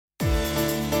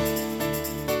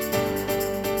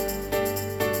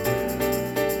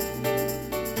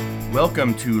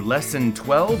Welcome to Lesson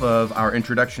 12 of our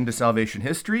Introduction to Salvation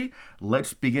History.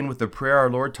 Let's begin with the prayer our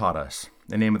Lord taught us.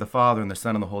 In the name of the Father, and the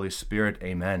Son, and the Holy Spirit,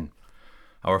 amen.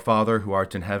 Our Father, who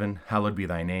art in heaven, hallowed be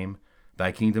thy name.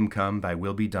 Thy kingdom come, thy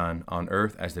will be done, on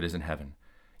earth as it is in heaven.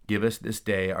 Give us this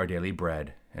day our daily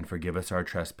bread, and forgive us our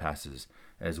trespasses,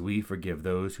 as we forgive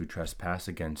those who trespass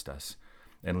against us.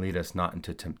 And lead us not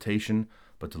into temptation,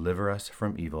 but deliver us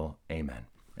from evil. Amen.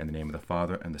 In the name of the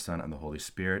Father, and the Son, and the Holy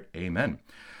Spirit, amen.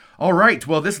 All right,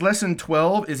 well, this lesson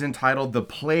 12 is entitled The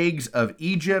Plagues of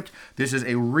Egypt. This is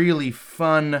a really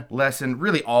fun lesson.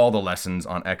 Really, all the lessons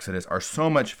on Exodus are so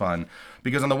much fun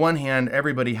because on the one hand,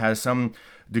 everybody has some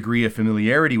degree of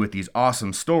familiarity with these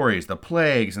awesome stories, the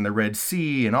plagues and the Red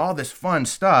Sea and all this fun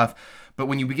stuff. But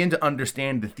when you begin to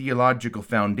understand the theological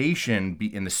foundation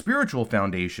and the spiritual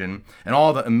foundation and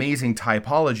all the amazing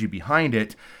typology behind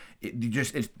it,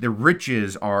 the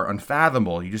riches are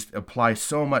unfathomable. You just apply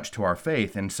so much to our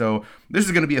faith. And so this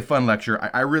is going to be a fun lecture.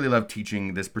 I really love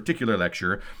teaching this particular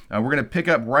lecture. We're going to pick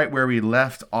up right where we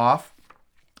left off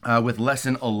with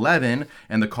lesson 11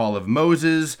 and the call of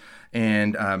Moses.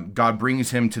 And God brings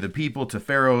him to the people, to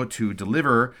Pharaoh, to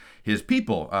deliver his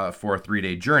people for a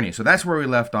 3-day journey. So that's where we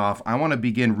left off. I want to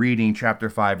begin reading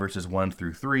chapter 5, verses 1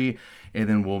 through 3, and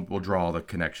then we'll draw all the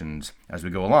connections as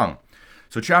we go along.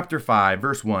 So chapter 5,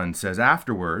 verse 1 says,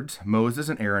 Afterwards, Moses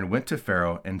and Aaron went to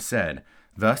Pharaoh and said,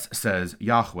 Thus says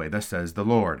Yahweh, thus says the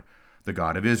Lord, the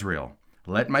God of Israel,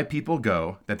 Let my people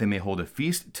go, that they may hold a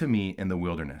feast to me in the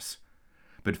wilderness.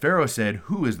 But Pharaoh said,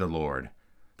 Who is the Lord,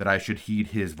 that I should heed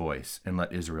his voice and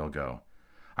let Israel go?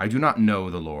 I do not know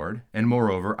the Lord, and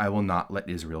moreover, I will not let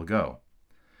Israel go.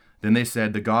 Then they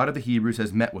said, The God of the Hebrews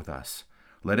has met with us.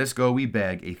 Let us go, we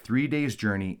beg, a 3 days'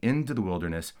 journey into the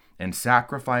wilderness and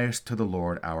sacrifice to the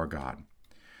Lord our God.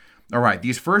 All right,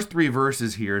 these first 3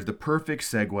 verses here is the perfect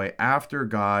segue after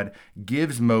God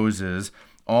gives Moses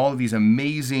all of these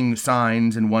amazing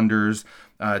signs and wonders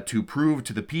to prove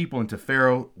to the people and to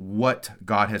Pharaoh what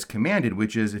God has commanded,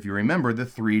 which is, if you remember, the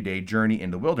 3-day journey in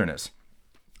the wilderness.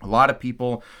 A lot of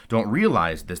people don't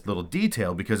realize this little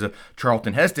detail because of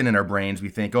Charlton Heston in our brains. We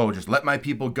think, oh, just let my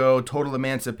people go, total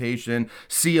emancipation,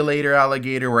 see you later,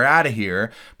 alligator, we're out of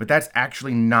here. But that's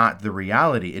actually not the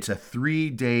reality. It's a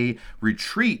 3-day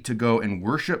retreat to go and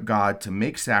worship God, to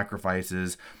make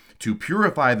sacrifices, to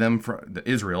purify them,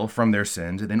 Israel, from their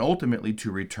sins, and then ultimately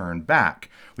to return back.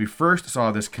 We first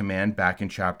saw this command back in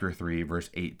chapter 3,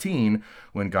 verse 18,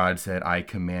 when God said, I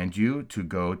command you to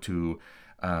go to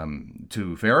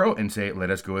Pharaoh and say,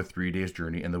 let us go a 3 days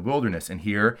journey in the wilderness. And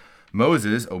here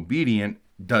Moses, obedient,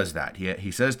 does that. He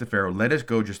says to Pharaoh, let us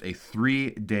go just a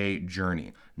 3-day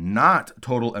journey, not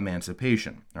total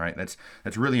emancipation. All right, that's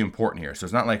really important here. So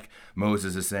it's not like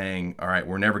Moses is saying, all right,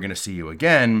 we're never going to see you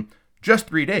again, just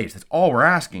 3 days. That's all we're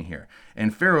asking here.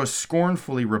 And Pharaoh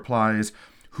scornfully replies,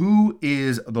 Who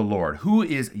is the Lord? Who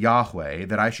is Yahweh,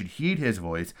 that I should heed his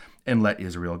voice and let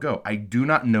Israel go? I do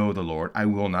not know the Lord. I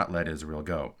will not let Israel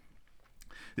go.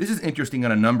 This is interesting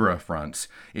on a number of fronts.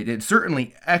 It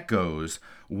certainly echoes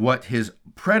what his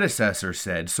predecessor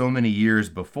said so many years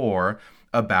before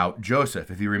about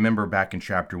Joseph. If you remember back in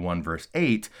chapter 1, verse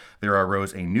 8, there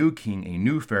arose a new king, a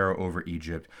new Pharaoh over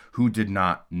Egypt, who did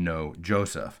not know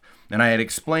Joseph. And I had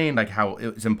explained how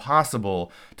it was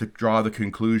impossible to draw the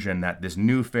conclusion that this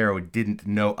new Pharaoh didn't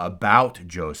know about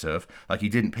Joseph, like he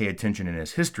didn't pay attention in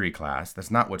his history class.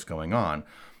 That's not what's going on.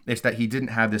 It's that he didn't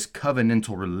have this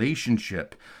covenantal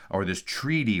relationship or this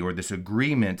treaty or this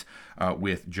agreement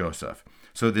with Joseph.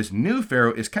 So this new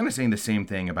Pharaoh is kind of saying the same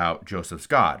thing about Joseph's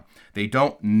God. They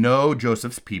don't know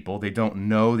Joseph's people. They don't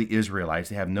know the Israelites.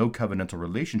 They have no covenantal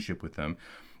relationship with them.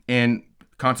 And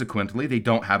consequently, they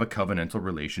don't have a covenantal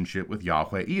relationship with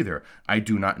Yahweh either. I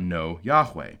do not know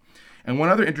Yahweh. And one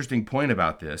other interesting point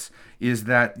about this is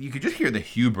that you could just hear the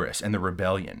hubris and the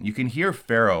rebellion. You can hear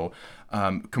Pharaoh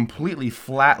completely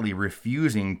flatly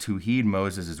refusing to heed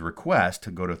Moses' request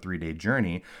to go to a 3-day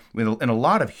journey, and a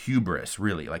lot of hubris,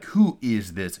 really. Like, who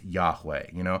is this Yahweh?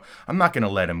 I'm not going to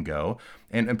let him go.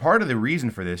 And part of the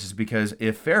reason for this is because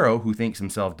if Pharaoh, who thinks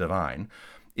himself divine,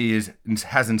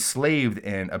 has enslaved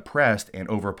and oppressed and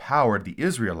overpowered the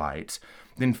Israelites,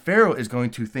 then Pharaoh is going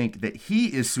to think that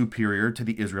he is superior to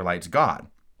the Israelites' God.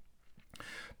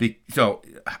 So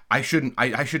I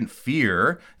shouldn't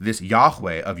fear this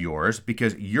Yahweh of yours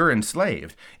because you're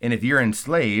enslaved. And if you're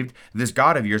enslaved, this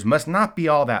God of yours must not be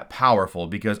all that powerful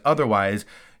because otherwise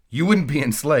you wouldn't be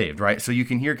enslaved, right? So you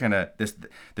can hear kind of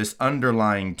this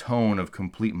underlying tone of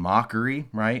complete mockery,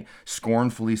 right?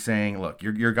 Scornfully saying, look,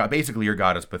 your God, basically your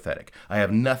God is pathetic. I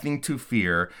have nothing to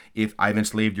fear. If I've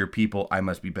enslaved your people, I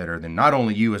must be better than not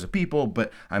only you as a people,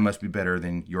 but I must be better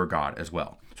than your God as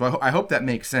well. So I hope that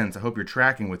makes sense. I hope you're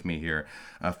tracking with me here.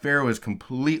 Pharaoh has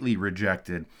completely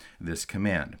rejected this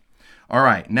command. All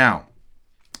right, now,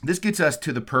 this gets us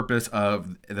to the purpose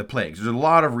of the plagues. There's a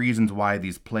lot of reasons why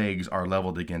these plagues are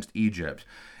leveled against Egypt,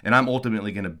 and I'm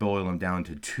ultimately going to boil them down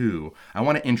to two. I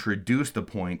want to introduce the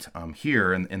point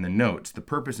here in the notes, the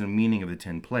purpose and meaning of the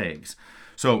 10 plagues.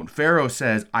 So Pharaoh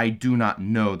says, I do not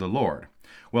know the Lord.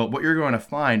 Well, what you're going to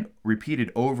find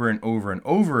repeated over and over and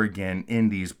over again in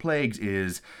these plagues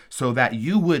is so that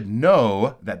you would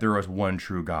know that there was one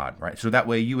true God, right? So that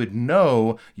way you would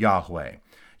know Yahweh.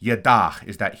 Yadach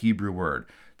is that Hebrew word,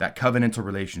 that covenantal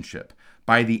relationship.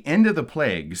 By the end of the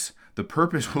plagues, the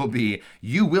purpose will be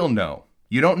you will know.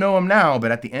 You don't know him now,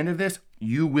 but at the end of this,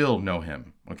 you will know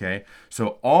him, okay?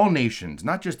 So all nations,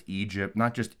 not just Egypt,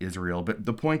 not just Israel, but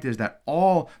the point is that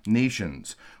all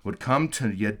nations would come to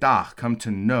Yadach, come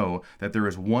to know that there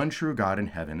is one true God in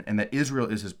heaven and that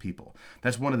Israel is his people.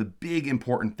 That's one of the big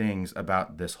important things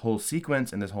about this whole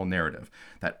sequence and this whole narrative,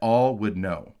 that all would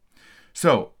know.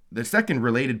 So the second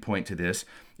related point to this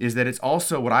is that it's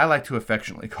also what I like to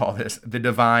affectionately call this, the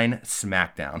divine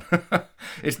smackdown.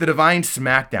 It's the divine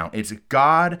smackdown. It's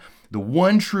God, the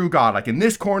one true God, like in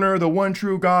this corner, the one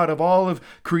true God of all of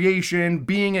creation,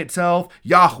 being itself,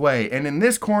 Yahweh. And in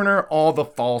this corner, all the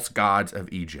false gods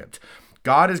of Egypt.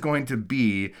 God is going to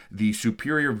be the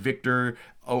superior victor,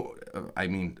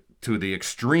 to the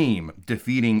extreme,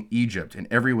 defeating Egypt in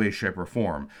every way, shape, or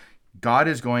form. God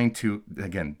is going to,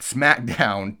 again, smack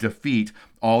down, defeat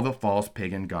all the false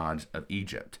pagan gods of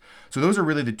Egypt. So those are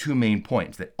really the two main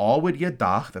points, that all would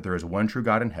yadach, that there is one true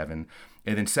God in heaven,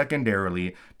 and then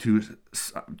secondarily to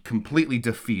completely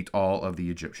defeat all of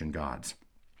the Egyptian gods.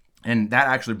 And that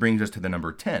actually brings us to the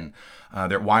number 10.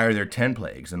 Why are there 10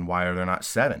 plagues, and why are there not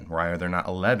 7? Why are there not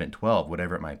 11, 12,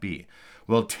 whatever it might be?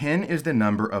 Well, 10 is the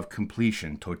number of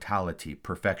completion, totality,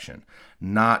 perfection,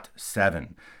 not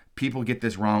 7. People get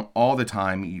this wrong all the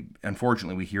time.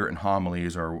 Unfortunately, we hear it in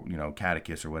homilies or,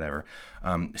 catechists or whatever.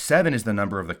 7 is the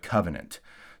number of the covenant.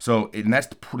 So, and that's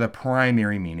the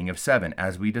primary meaning of 7,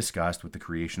 as we discussed with the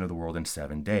creation of the world in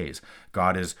 7 days.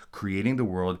 God is creating the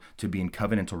world to be in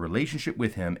covenantal relationship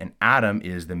with him, and Adam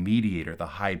is the mediator, the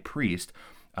high priest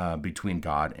between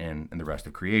God and the rest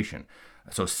of creation.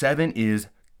 So 7 is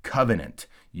covenant.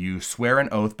 You swear an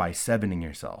oath by 7ing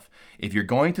yourself. If you're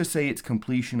going to say it's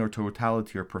completion or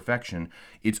totality or perfection,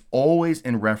 it's always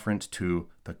in reference to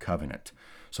the covenant.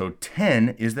 So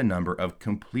 10 is the number of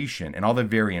completion, and all the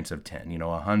variants of 10.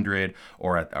 100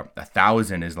 or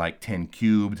 1,000 is like 10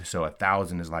 cubed. So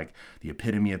 1,000 is like the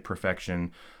epitome of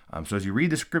perfection. So as you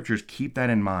read the scriptures, keep that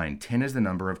in mind. 10 is the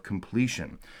number of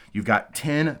completion. You've got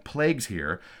 10 plagues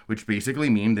here, which basically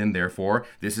mean then, therefore,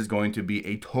 this is going to be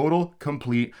a total,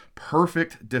 complete,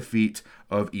 perfect defeat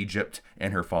of Egypt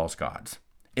and her false gods,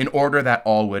 in order that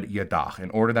all would yadach, in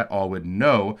order that all would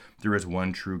know there is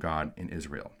one true God in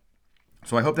Israel.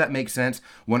 So I hope that makes sense.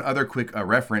 One other quick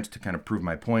reference to kind of prove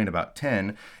my point about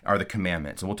 10 are the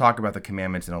commandments. And we'll talk about the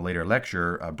commandments in a later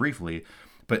lecture briefly.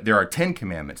 But there are 10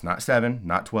 commandments, not 7,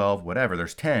 not 12, whatever.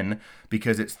 There's 10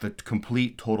 because it's the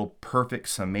complete, total, perfect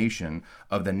summation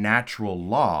of the natural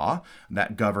law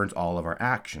that governs all of our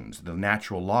actions, the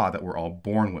natural law that we're all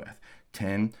born with.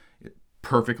 10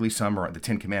 perfectly summarize, the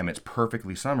 10 commandments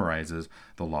perfectly summarizes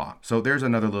the law. So there's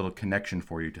another little connection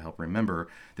for you to help remember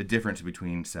the difference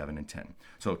between 7 and 10.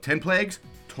 So 10 plagues,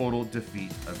 total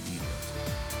defeat of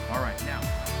Egypt. All right, now.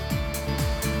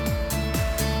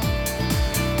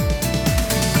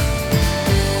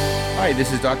 Hi,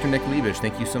 this is Dr. Nick Levish.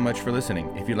 Thank you so much for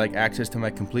listening. If you'd like access to my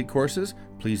complete courses,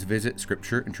 please visit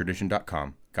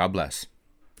scriptureandtradition.com. God bless.